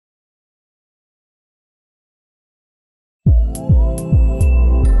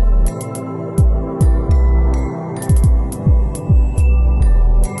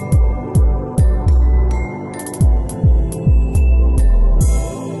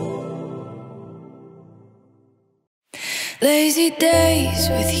Lazy days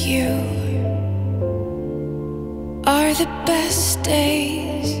with you are the best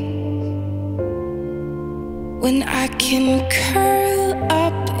days, when I can curl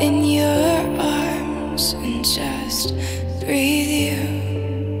up in your arms and just breathe you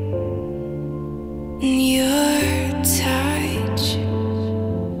in your touch.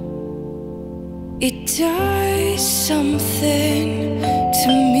 It does something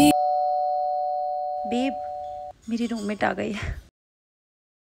to me. Babe, मेरी roommate आ गई है।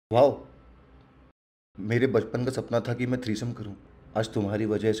 Wow, मेरे बचपन का सपना था कि मैं थ्रीसम करूं। आज तुम्हारी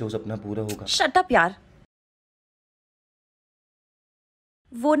वजह से वो सपना पूरा होगा। शट अप यार।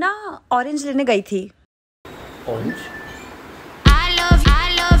 वो ना ऑरेंज लेने गई थी। Orange?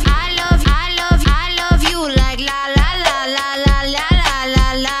 You like la la la la la la la la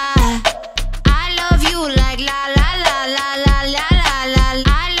la. I love you like la la la la la la la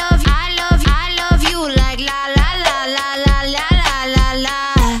la. I love you like la la la la la la la la la.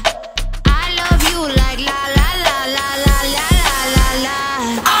 I love you like la la la la la la la la la.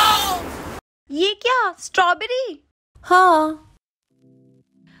 ये क्या, strawberry? हाँ।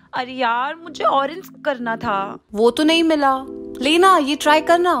 अरे यार, मुझे orange करना था। वो तो नहीं मिला। लेना, ये ट्राई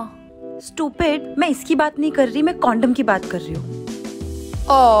करना। स्टूपिड, मैं इसकी बात नहीं कर रही, मैं कॉन्डम की बात कर रही हूँ।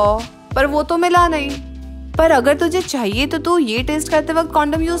 पर वो तो मिला नहीं। पर अगर तुझे चाहिए तो तू ये टेस्ट करते वक्त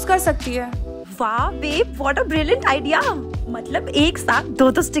कॉन्डम यूज कर सकती है। वाह babe, what a brilliant idea. मतलब एक साथ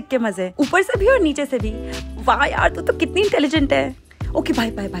दो स्टिक के मजे, ऊपर से भी और नीचे से भी। वाह यार, तू तो कितनी इंटेलिजेंट है। Okay,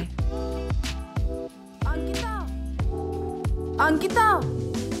 bye bye bye. Ankita,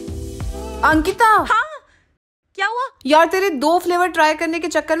 Ankita. हाँ, क्या हुआ? यार, तेरे 2 फ्लेवर ट्राई करने के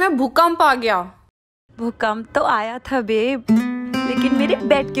चक्कर में भूकंप आ गया। भूकंप तो आया था बेब, लेकिन मेरे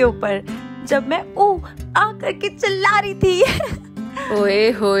बेड के ऊपर, जब मैं ओ आ करके चिल्ला रही थी।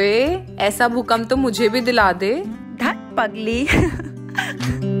 ओए होए, ऐसा भूकंप तो मुझे भी दिला दे। धत पगली।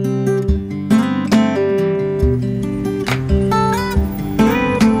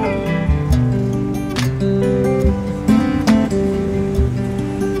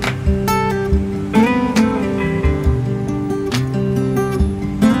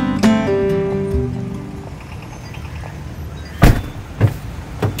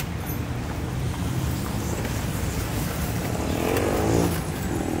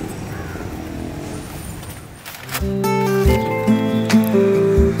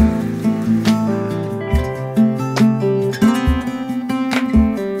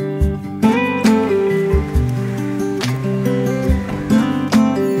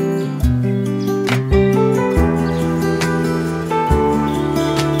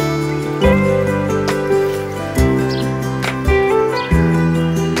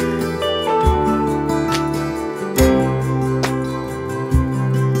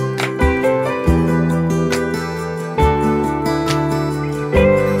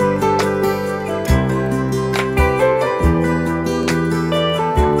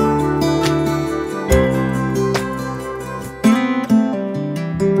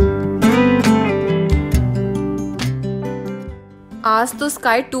 आज तो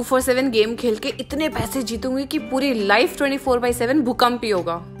स्काई 247 गेम खेल के इतने पैसे जीतूंगी कि पूरी लाइफ 24/7 भूकंप ही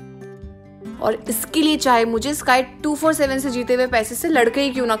होगा। और इसके लिए चाहे मुझे स्काई 247 से जीते हुए पैसे से लड़के ही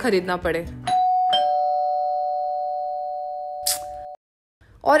क्यों ना खरीदना पड़े।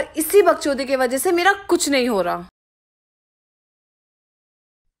 और इसी बकचोदी की वजह से मेरा कुछ नहीं हो रहा।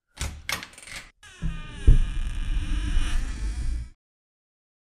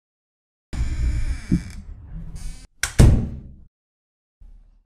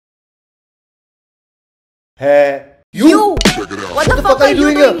 Hey, you? What the fuck are you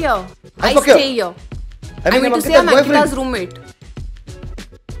doing here? I stay here. I mean to say I'm Ankita's roommate.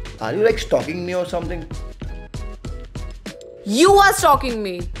 Are you like stalking me or something? You are stalking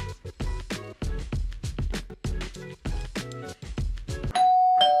me.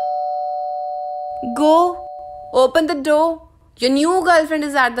 Go. Open the door. Your new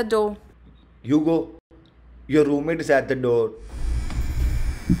girlfriend is at the door. You go. Your roommate is at the door.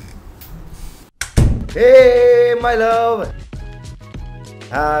 Hey, my love.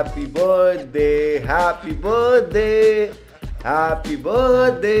 Happy birthday, happy birthday, happy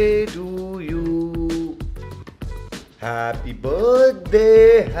birthday to you. Happy birthday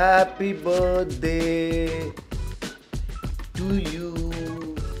to you.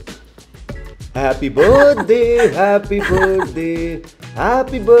 Happy birthday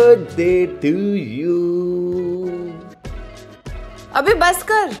to you. अभी बस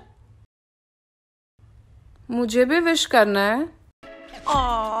कर। मुझे भी wish करना है।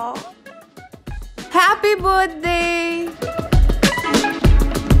 Happy birthday.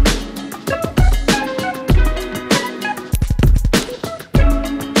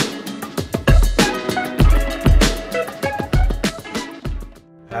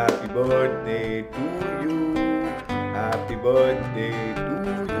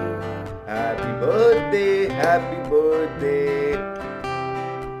 Happy birthday, happy birthday.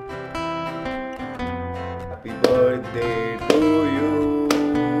 Happy birthday to you.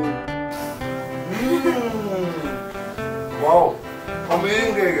 Wow,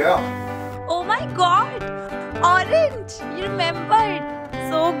 amazing cake, yeah. Oh my God, orange. You remembered.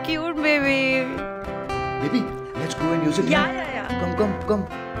 So cute, baby. Baby, let's go and use it. Yeah. Come.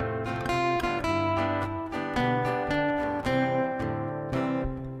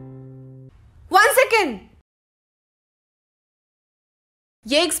 1 second.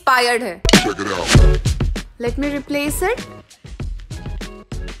 ये expired है. Let me replace it.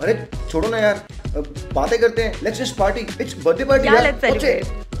 अरे छोड़ो ना यार, बातें करते हैं. Let's just party. It's birthday party. Yeah, यार. let's celebrate. Okay.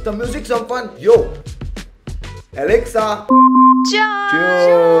 The music, some fun. Yo, Alexa.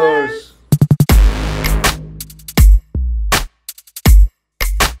 Cheers.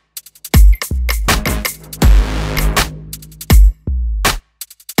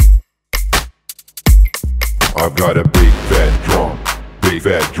 I've got a big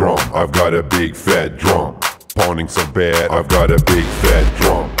fat drum, I've got a big fat drum, pounding so bad. I've got a big fat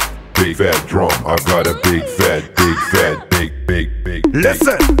drum, I've got a big fat, big.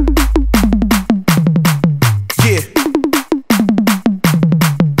 Listen. Yeah.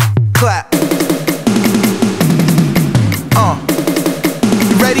 Clap.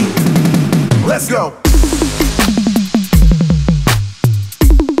 You ready? Let's go.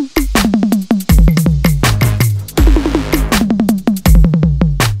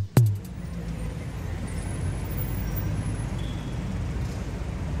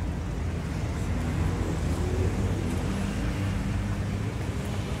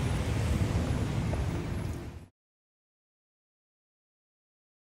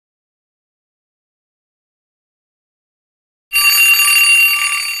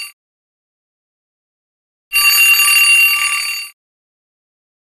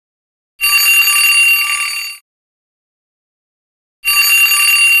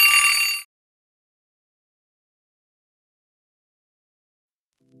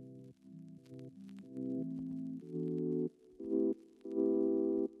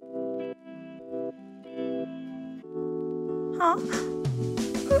 हाँ.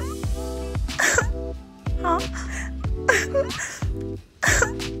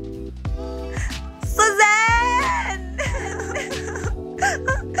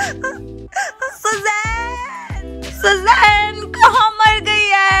 Suzanne कहाँ मर गई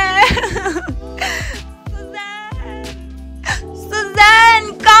है? Suzanne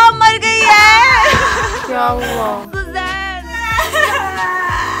कहाँ मर गई है? क्या हुआ?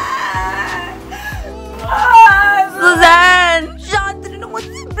 सुज़ैन शांति ने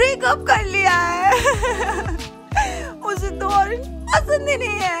मुझसे ब्रेकअप कर लिया है. उसे तो ऑरेंज पसंद ही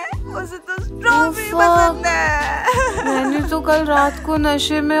नहीं है, उसे तो स्ट्रॉबेरी पसंद है. मैंने तो कल रात को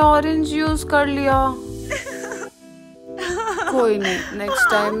नशे में ऑरेंज यूज कर लिया. कोई नहीं, नेक्स्ट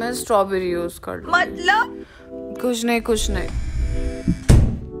टाइम मैं स्ट्रॉबेरी यूज कर लूंगी. मतलब कुछ नहीं